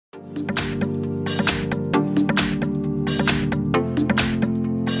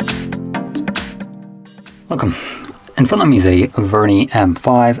Welcome. In front of me is a VERNEE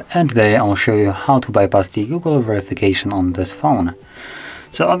M5, and today I'll show you how to bypass the Google verification on this phone.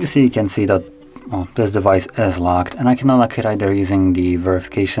 So obviously you can see that this device is locked, and I can unlock it either using the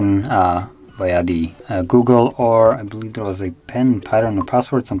verification via the Google, or I believe there was a PIN, pattern, or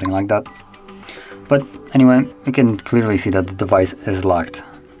password, something like that. But anyway, you can clearly see that the device is locked.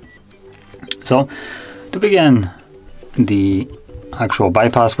 So to begin the actual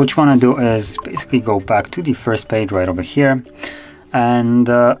bypass, what you want to do is basically go back to the first page right over here and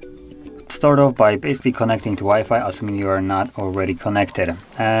start off by basically connecting to Wi-Fi, assuming you are not already connected.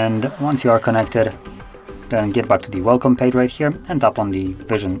 And once you are connected, then get back to the welcome page right here and tap on the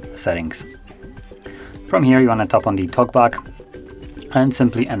vision settings. From here you want to tap on the talkback and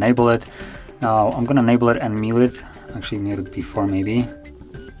simply enable it. Now I'm going to enable it and mute it, actually mute it before maybe.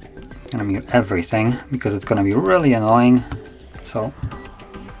 I'm going to mute everything because it's going to be really annoying. So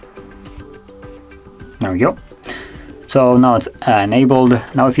there we go. So now it's enabled.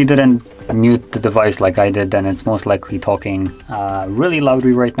 Now if you didn't mute the device like I did, then it's most likely talking really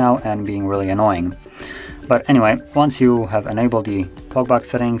loudly right now and being really annoying. But anyway, once you have enabled the talkback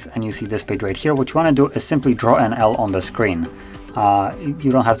settings and you see this page right here, what you want to do is simply draw an L on the screen. You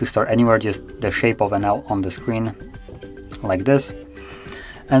don't have to start anywhere, just the shape of an L on the screen like this.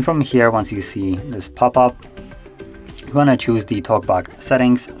 And from here, once you see this pop up, you want to choose the talkback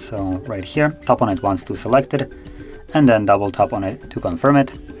settings. So right here, tap on it once to select it, and then double tap on it to confirm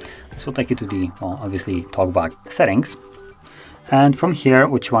it. This will take you to the, well, obviously talkback settings. And from here,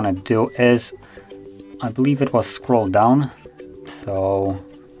 what you want to do is, I believe it was scroll down. So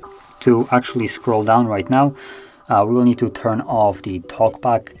to actually scroll down right now, we will need to turn off the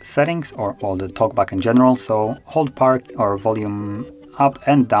talkback settings, or all the talkback in general. So hold park or volume up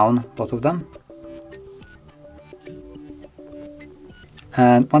and down, both of them.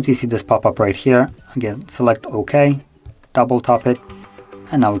 And once you see this pop up right here, again, select OK, double tap it,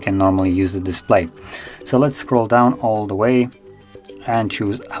 and now we can normally use the display. So let's scroll down all the way and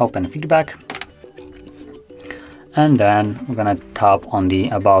choose help and feedback. And then we're gonna tap on the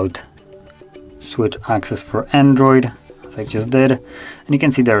about switch access for Android, as I just did. And you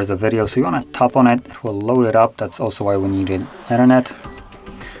can see there is a video, so you wanna tap on it, it will load it up. That's also why we needed internet.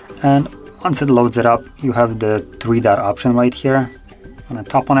 And once it loads it up, you have the 3-dot option right here. I'm gonna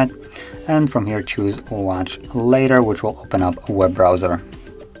tap on it, and from here choose watch later, which will open up a web browser.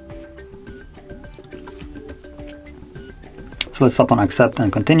 So let's tap on accept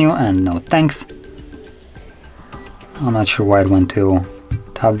and continue, and no thanks. I'm not sure why it went to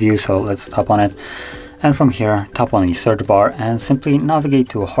tab view, so let's tap on it. And from here, tap on the search bar and simply navigate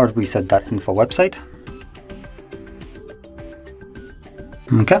to HardReset.Info website.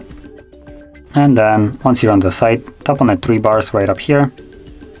 Okay. And then once you're on the site, tap on the 3 bars right up here.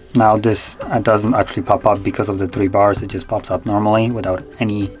 Now this doesn't actually pop up because of the 3 bars, it just pops up normally without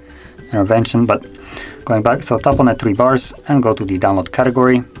any intervention. But going back, so tap on the 3 bars and go to the download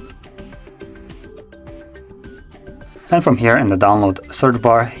category. And from here in the download search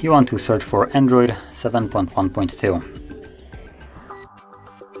bar, you want to search for Android 7.1.2.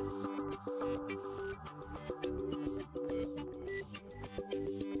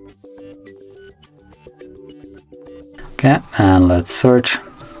 Okay, and let's search.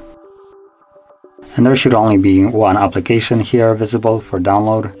 And there should only be one application here visible for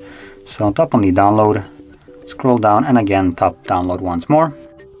download. So tap on the download, scroll down, and again tap download once more.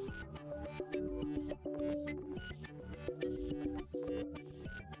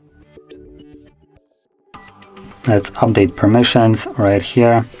 Let's update permissions right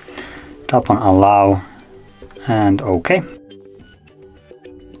here. Tap on allow and OK.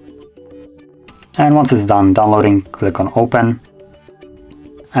 And once it's done downloading, click on open.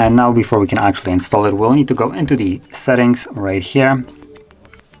 And now before we can actually install it, we'll need to go into the settings right here.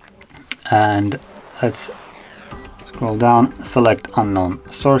 And let's scroll down, select unknown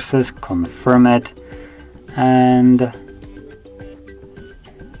sources, confirm it. And let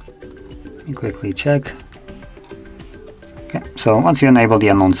me quickly check. Okay, so once you enable the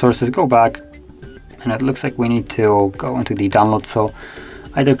unknown sources, go back. And it looks like we need to go into the download. So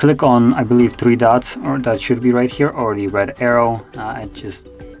either click on, I believe, 3 dots, or that should be right here, or the red arrow. It just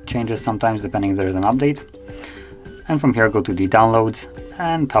changes sometimes depending if there's an update. And from here, go to the downloads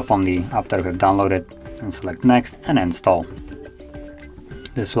and tap on the app that we have downloaded and select next and install.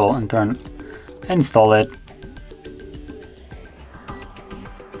 This will in turn install it.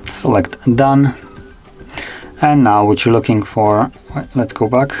 Select done. And now what you're looking for, let's go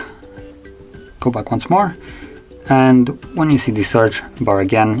back once more. And when you see the search bar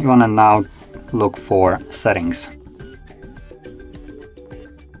again, you want to now look for settings.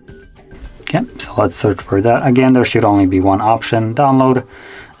 Okay, so let's search for that. Again, there should only be one option, download.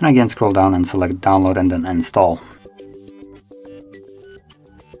 And again, scroll down and select download and then install.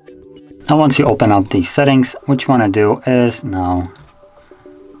 Now once you open up the settings, what you want to do is now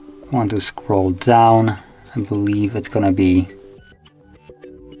want to scroll down. I believe it's going to be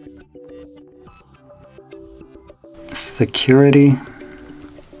security.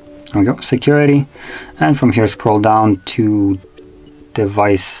 There we go, security. And from here scroll down to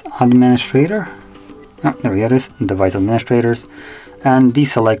device administrator. Oh, there it is, device administrators. And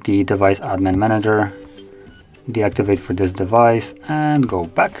deselect the device admin manager. Deactivate for this device and go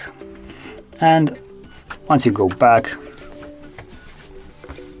back. And once you go back,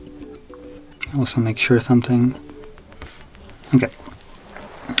 also make sure something. Okay.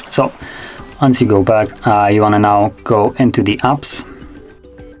 So once you go back, you want to now go into the apps.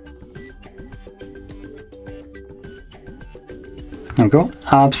 There we go,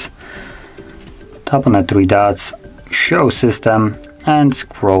 apps. Tap on the three dots, show system, and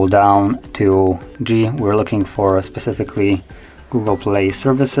scroll down to G. We're looking for specifically Google Play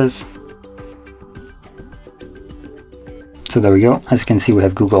services. So there we go. As you can see, we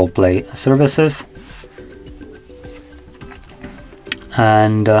have Google Play services.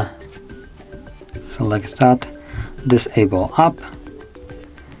 And select that, disable app.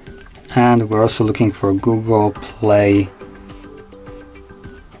 And we're also looking for Google Play.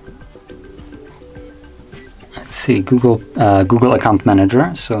 Let's see, Google Account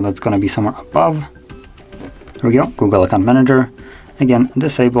Manager. So that's going to be somewhere above. There we go, Google Account Manager. Again,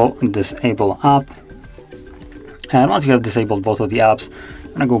 disable app. And once you have disabled both of the apps,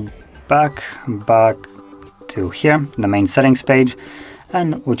 I'm going to go back to here, the main settings page.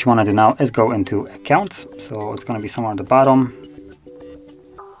 And what you want to do now is go into accounts. So it's going to be somewhere at the bottom.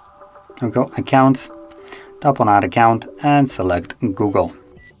 There we go, accounts. Tap on add account and select Google.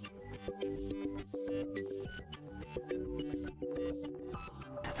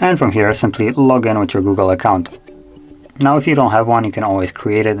 And from here, simply log in with your Google account. Now, if you don't have one, you can always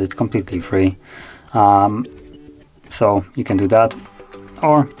create it. It's completely free. So you can do that,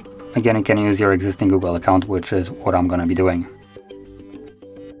 or again, you can use your existing Google account, which is what I'm going to be doing.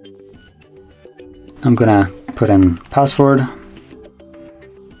 I'm going to put in password.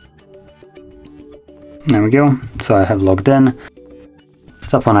 There we go. So I have logged in.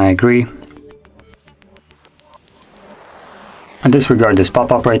 Tap on I agree. And disregard this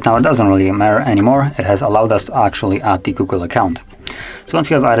pop-up right now. It doesn't really matter anymore. It has allowed us to actually add the Google account. So once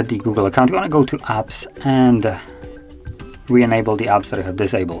you have added the Google account, you want to go to apps and re-enable the apps that you have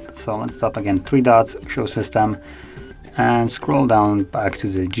disabled. So let's tap again three dots, show system, and scroll down back to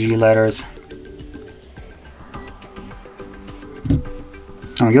the G letters.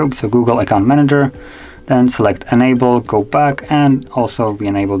 There we go, so Google Account Manager, then select enable, go back, and also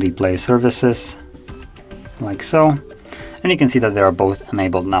re-enable the Play services, like so. And you can see that they are both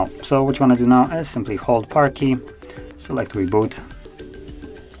enabled now. So what you want to do now is simply hold power key, select reboot,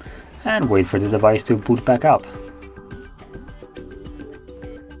 and wait for the device to boot back up.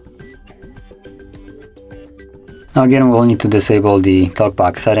 Now again, we'll need to disable the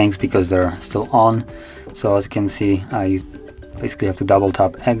talkback settings because they're still on. So as you can see, you basically have to double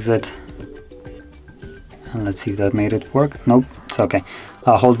tap exit. And let's see if that made it work. Nope, it's okay.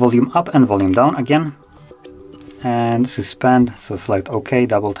 Hold volume up and volume down again. And suspend, so select OK,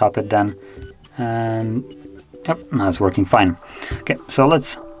 double tap it then. And yep, now it's working fine. Okay, so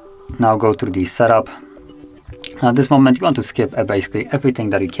let's now go through the setup. At this moment, you want to skip basically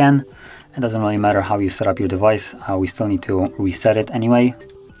everything that you can. It doesn't really matter how you set up your device. We still need to reset it anyway.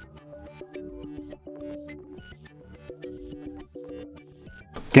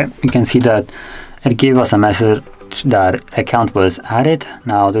 Okay, you can see that it gave us a message that account was added.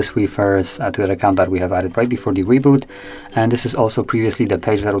 Now this refers to the account that we have added right before the reboot. And this is also previously the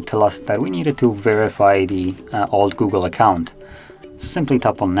page that would tell us that we needed to verify the old Google account. So simply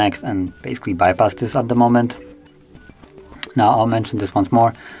tap on next and basically bypass this at the moment. Now I'll mention this once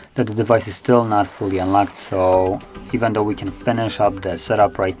more, that the device is still not fully unlocked, so even though we can finish up the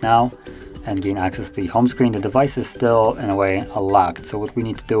setup right now and gain access to the home screen, the device is still in a way locked. So what we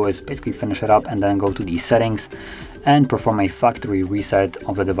need to do is basically finish it up and then go to the settings and perform a factory reset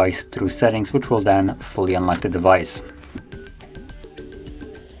of the device through settings, which will then fully unlock the device.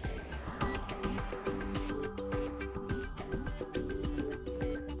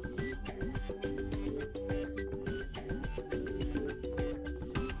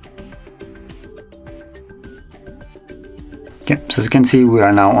 Okay, so as you can see, we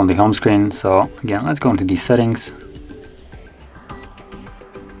are now on the home screen. So again, let's go into the settings.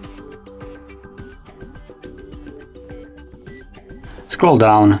 scroll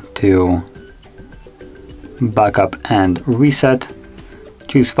down to Backup and Reset,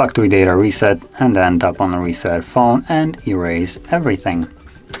 choose Factory Data Reset, and then tap on Reset Phone and erase everything.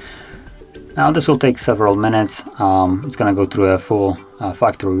 Now this will take several minutes. It's going to go through a full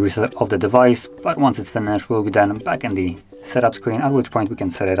factory reset of the device, but once it's finished we'll be then back in the setup screen, at which point we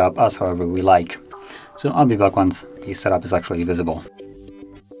can set it up as however we like. So I'll be back once the setup is actually visible.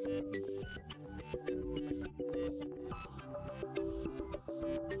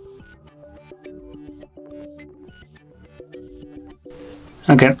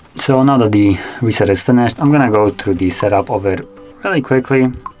 Okay, so now that the reset is finished, I'm gonna go through the setup of it really quickly,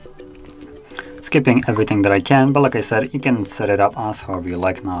 skipping everything that I can, but like I said, you can set it up as however you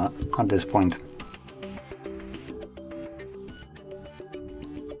like now at this point.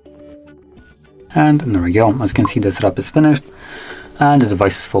 And there we go, as you can see the setup is finished and the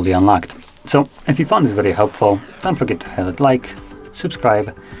device is fully unlocked. So if you found this video helpful, don't forget to hit like,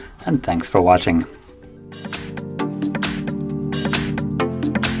 subscribe, and thanks for watching.